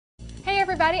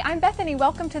everybody, I'm Bethany.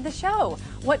 Welcome to the show.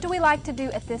 What do we like to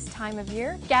do at this time of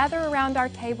year? Gather around our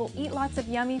table, eat lots of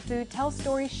yummy food, tell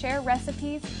stories, share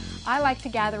recipes. I like to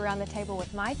gather around the table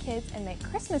with my kids and make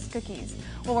Christmas cookies.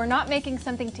 Well, we're not making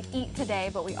something to eat today,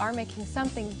 but we are making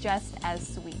something just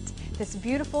as sweet. This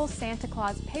beautiful Santa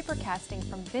Claus paper casting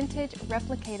from vintage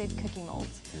replicated cookie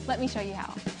molds. Let me show you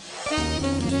how.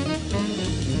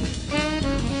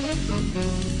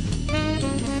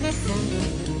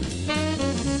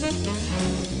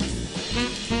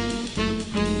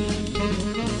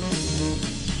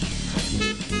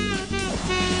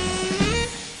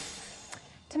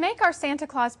 To make our Santa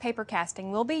Claus paper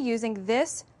casting, we'll be using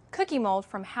this cookie mold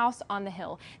from House on the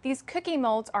Hill. These cookie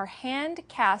molds are hand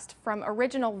cast from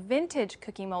original vintage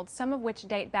cookie molds, some of which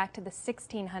date back to the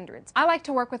 1600s. I like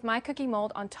to work with my cookie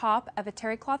mold on top of a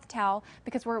terry cloth towel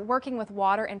because we're working with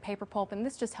water and paper pulp, and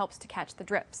this just helps to catch the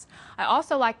drips. I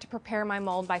also like to prepare my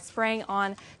mold by spraying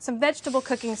on some vegetable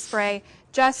cooking spray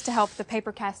just to help the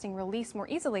paper casting release more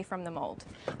easily from the mold.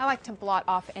 I like to blot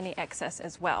off any excess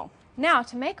as well. Now,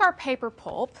 to make our paper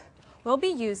pulp, we'll be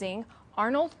using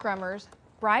Arnold Grummer's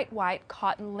bright white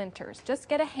cotton linters. Just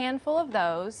get a handful of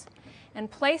those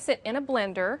and place it in a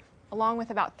blender along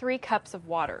with about 3 cups of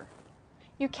water.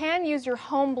 You can use your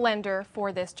home blender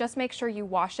for this. Just make sure you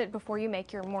wash it before you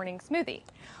make your morning smoothie.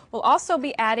 We'll also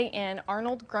be adding in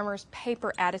Arnold Grummer's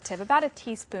paper additive, about a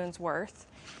teaspoon's worth.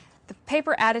 The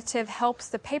paper additive helps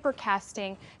the paper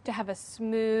casting to have a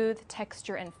smooth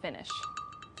texture and finish.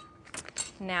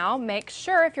 Now, make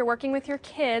sure if you're working with your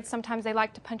kids, sometimes they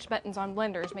like to punch buttons on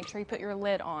blenders, make sure you put your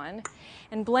lid on,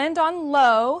 and blend on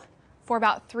low for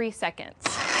about 3 seconds.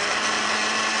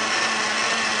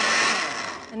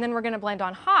 And then we're going to blend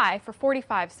on high for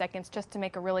 45 seconds just to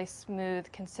make a really smooth,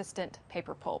 consistent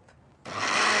paper pulp.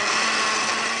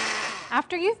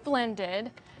 After you've blended,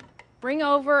 bring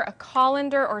over a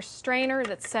colander or strainer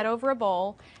that's set over a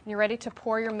bowl, and you're ready to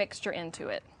pour your mixture into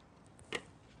it.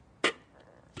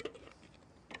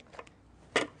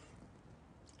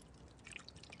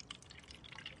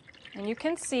 And you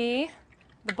can see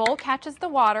the bowl catches the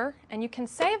water, and you can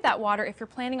save that water if you're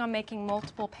planning on making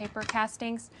multiple paper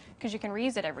castings because you can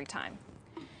reuse it every time.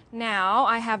 Now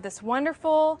I have this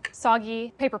wonderful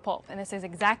soggy paper pulp, and this is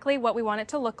exactly what we want it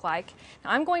to look like.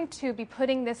 Now I'm going to be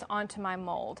putting this onto my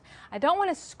mold. I don't want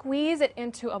to squeeze it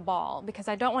into a ball because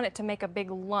I don't want it to make a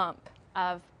big lump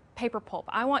of paper pulp.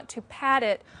 I want to pat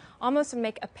it almost to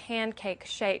make a pancake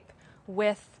shape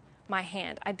with my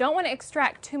hand. I don't want to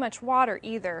extract too much water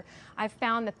either. I've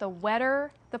found that the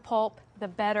wetter the pulp, the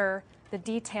better the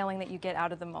detailing that you get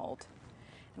out of the mold.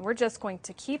 And we're just going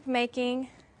to keep making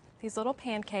these little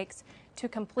pancakes to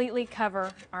completely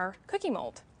cover our cookie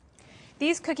mold.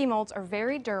 These cookie molds are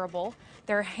very durable.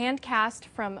 They're hand cast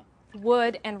from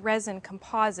wood and resin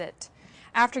composite.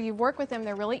 After you work with them,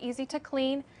 they're really easy to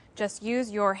clean. Just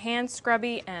use your hand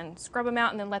scrubby and scrub them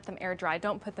out and then let them air dry.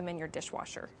 Don't put them in your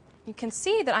dishwasher. You can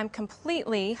see that I'm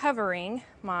completely covering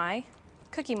my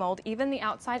cookie mold, even the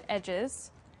outside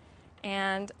edges,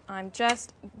 and I'm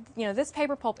just, this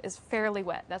paper pulp is fairly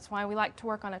wet. That's why we like to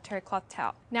work on a terry cloth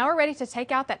towel. Now we're ready to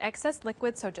take out that excess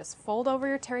liquid, so just fold over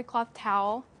your terry cloth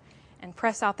towel and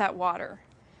press out that water.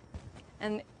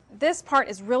 And this part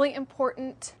is really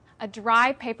important. A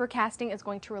dry paper casting is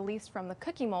going to release from the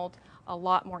cookie mold a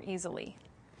lot more easily.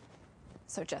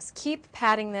 So just keep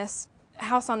patting this.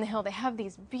 House on the Hill, they have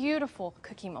these beautiful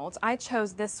cookie molds. I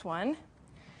chose this one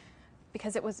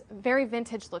because it was very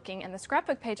vintage looking, and the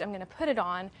scrapbook page I'm going to put it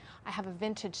on, I have a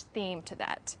vintage theme to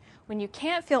that. When you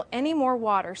can't feel any more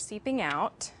water seeping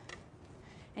out,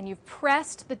 and you've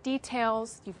pressed the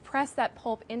details, you've pressed that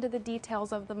pulp into the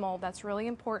details of the mold, that's really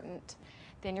important,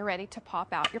 then you're ready to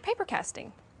pop out your paper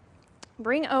casting.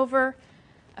 Bring over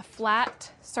a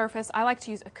flat surface. I like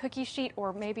to use a cookie sheet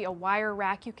or maybe a wire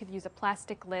rack. You could use a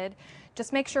plastic lid.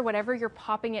 Just make sure whatever you're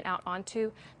popping it out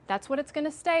onto, that's what it's going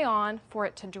to stay on for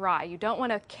it to dry. You don't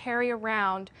want to carry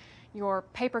around your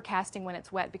paper casting when it's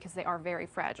wet because they are very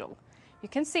fragile. You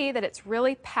can see that it's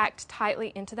really packed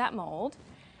tightly into that mold.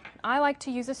 I like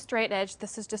to use a straight edge.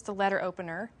 This is just a letter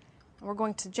opener. And we're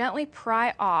going to gently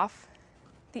pry off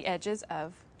the edges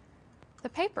of the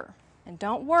paper. And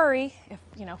don't worry if,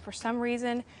 for some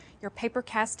reason your paper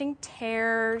casting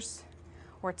tears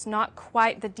or it's not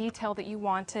quite the detail that you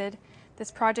wanted.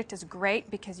 This project is great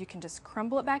because you can just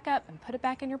crumble it back up and put it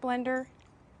back in your blender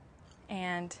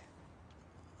and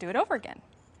do it over again.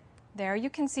 There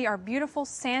you can see our beautiful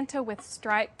Santa with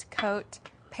striped coat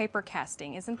paper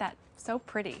casting. Isn't that so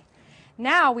pretty?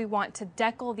 Now we want to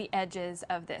decal the edges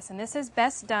of this, and this is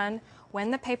best done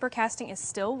when the paper casting is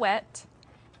still wet.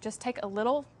 Just take a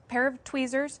little pair of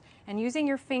tweezers, and using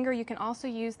your finger, you can also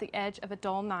use the edge of a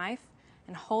dull knife,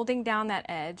 and holding down that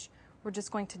edge, we're just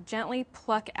going to gently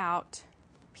pluck out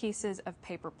pieces of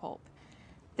paper pulp.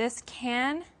 This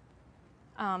can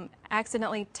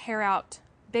accidentally tear out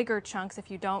bigger chunks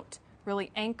if you don't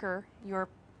really anchor your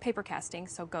paper casting,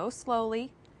 so go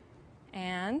slowly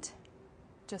and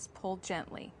just pull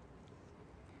gently.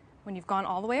 When you've gone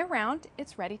all the way around,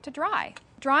 it's ready to dry.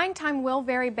 Drying time will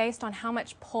vary based on how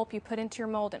much pulp you put into your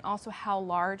mold and also how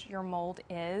large your mold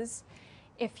is.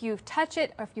 If you touch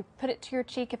it or if you put it to your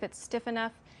cheek, if it's stiff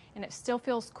enough and it still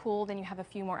feels cool, then you have a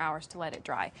few more hours to let it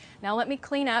dry. Now let me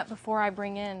clean up before I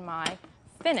bring in my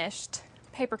finished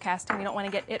paper casting. You don't want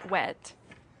to get it wet.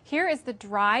 Here is the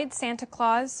dried Santa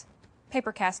Claus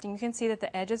paper casting. You can see that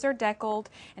the edges are deckled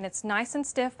and it's nice and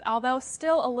stiff, although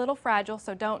still a little fragile,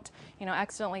 so don't,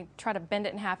 accidentally try to bend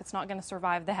it in half. It's not going to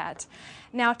survive that.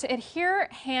 Now, to adhere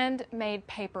handmade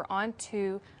paper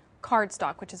onto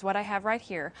cardstock, which is what I have right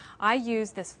here, I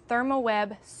use this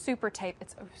ThermoWeb Super Tape.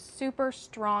 It's a super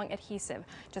strong adhesive.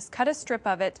 Just cut a strip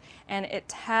of it, and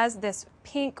it has this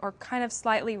pink or kind of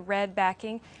slightly red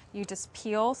backing. You just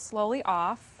peel slowly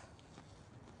off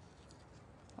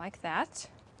like that.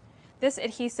 This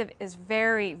adhesive is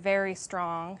very, very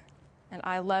strong, and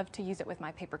I love to use it with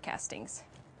my paper castings.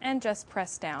 And just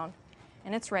press down,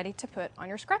 and it's ready to put on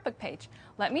your scrapbook page.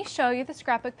 Let me show you the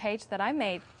scrapbook page that I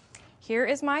made. Here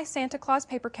is my Santa Claus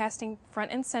paper casting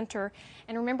front and center.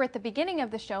 And remember at the beginning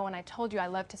of the show when I told you I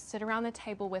love to sit around the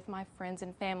table with my friends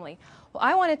and family. Well,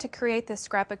 I wanted to create this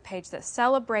scrapbook page that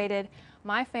celebrated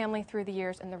my family through the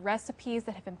years and the recipes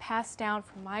that have been passed down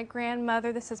from my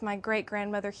grandmother. This is my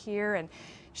great-grandmother here, and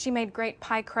she made great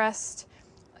pie crust.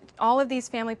 All of these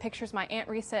family pictures my Aunt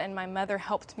Risa and my mother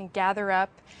helped me gather up.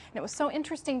 And it was so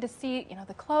interesting to see,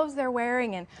 the clothes they're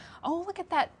wearing and, oh, look at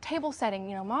that table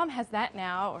setting, Mom has that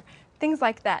now, or things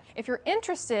like that. If you're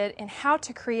interested in how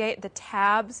to create the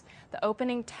tabs, the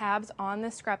opening tabs on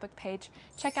this scrapbook page,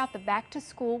 check out the Back to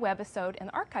School webisode in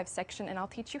the archive section and I'll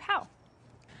teach you how.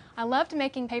 I loved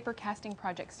making paper casting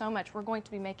projects so much. We're going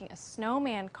to be making a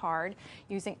snowman card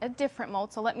using a different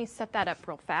mold, so let me set that up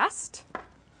real fast.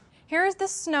 Here's the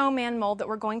snowman mold that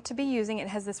we're going to be using. It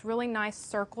has this really nice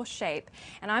circle shape,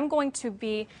 and I'm going to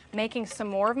be making some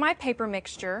more of my paper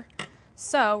mixture.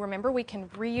 So remember, we can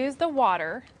reuse the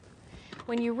water.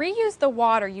 When you reuse the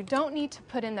water, you don't need to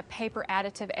put in the paper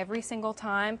additive every single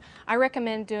time. I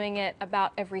recommend doing it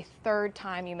about every third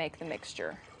time you make the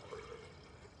mixture.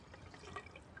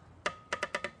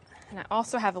 And I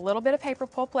also have a little bit of paper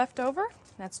pulp left over.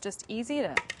 That's just easy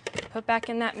to put back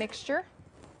in that mixture,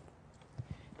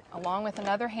 along with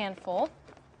another handful.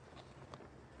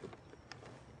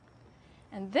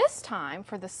 And this time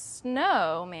for the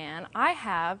snowman, I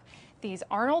have these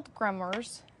Arnold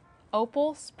Grummer's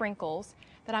opal sprinkles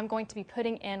that I'm going to be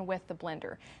putting in with the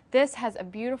blender. This has a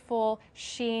beautiful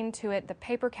sheen to it. The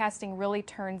paper casting really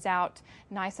turns out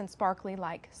nice and sparkly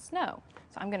like snow.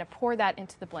 So I'm going to pour that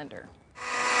into the blender.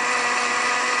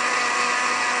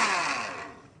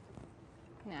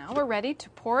 Now we're ready to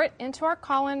pour it into our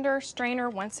colander strainer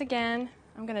once again.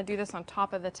 I'm going to do this on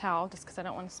top of the towel just because I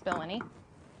don't want to spill any.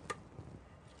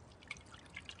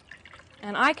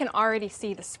 And I can already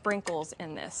see the sprinkles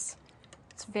in this.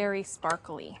 It's very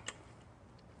sparkly.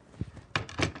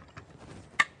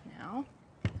 Now,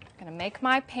 I'm going to make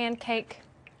my pancake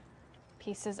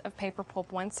pieces of paper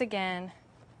pulp once again.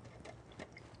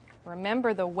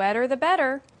 Remember, the wetter the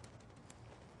better.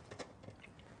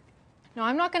 Now,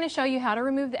 I'm not going to show you how to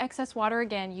remove the excess water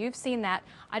again. You've seen that.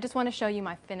 I just want to show you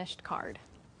my finished card.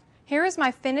 Here is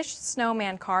my finished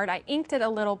snowman card. I inked it a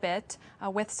little bit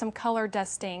with some color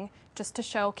dusting just to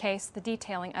showcase the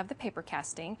detailing of the paper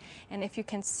casting. And if you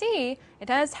can see, it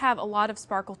does have a lot of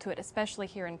sparkle to it, especially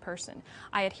here in person.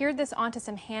 I adhered this onto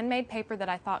some handmade paper that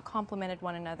I thought complemented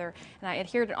one another, and I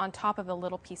adhered it on top of a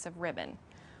little piece of ribbon.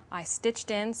 I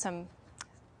stitched in some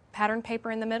pattern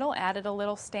paper in the middle, added a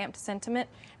little stamped sentiment,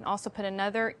 and also put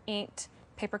another inked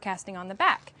paper casting on the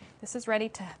back. This is ready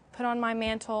to put on my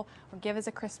mantle or give as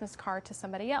a Christmas card to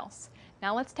somebody else.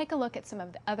 Now let's take a look at some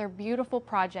of the other beautiful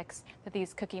projects that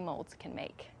these cookie molds can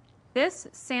make. This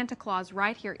Santa Claus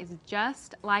right here is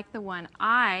just like the one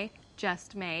I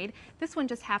just made. This one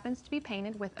just happens to be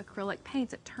painted with acrylic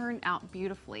paints. It turned out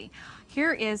beautifully.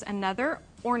 Here is another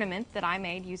ornament that I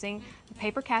made using the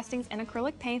paper castings and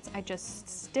acrylic paints. I just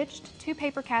stitched 2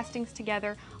 paper castings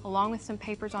together along with some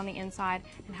papers on the inside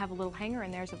and have a little hanger,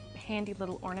 and there's a handy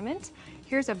little ornament.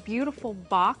 Here's a beautiful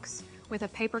box with a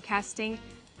paper casting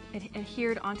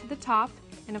adhered onto the top.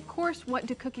 And of course, what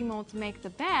do cookie molds make the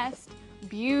best?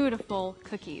 beautiful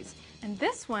cookies. And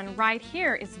this one right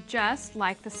here is just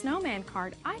like the snowman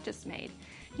card I just made.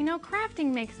 You know,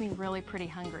 crafting makes me really pretty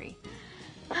hungry.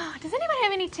 Does anybody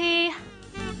have any tea?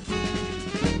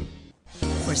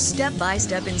 For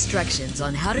step-by-step instructions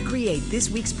on how to create this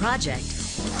week's project,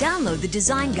 download the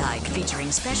design guide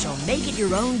featuring special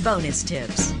make-it-your-own bonus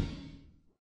tips.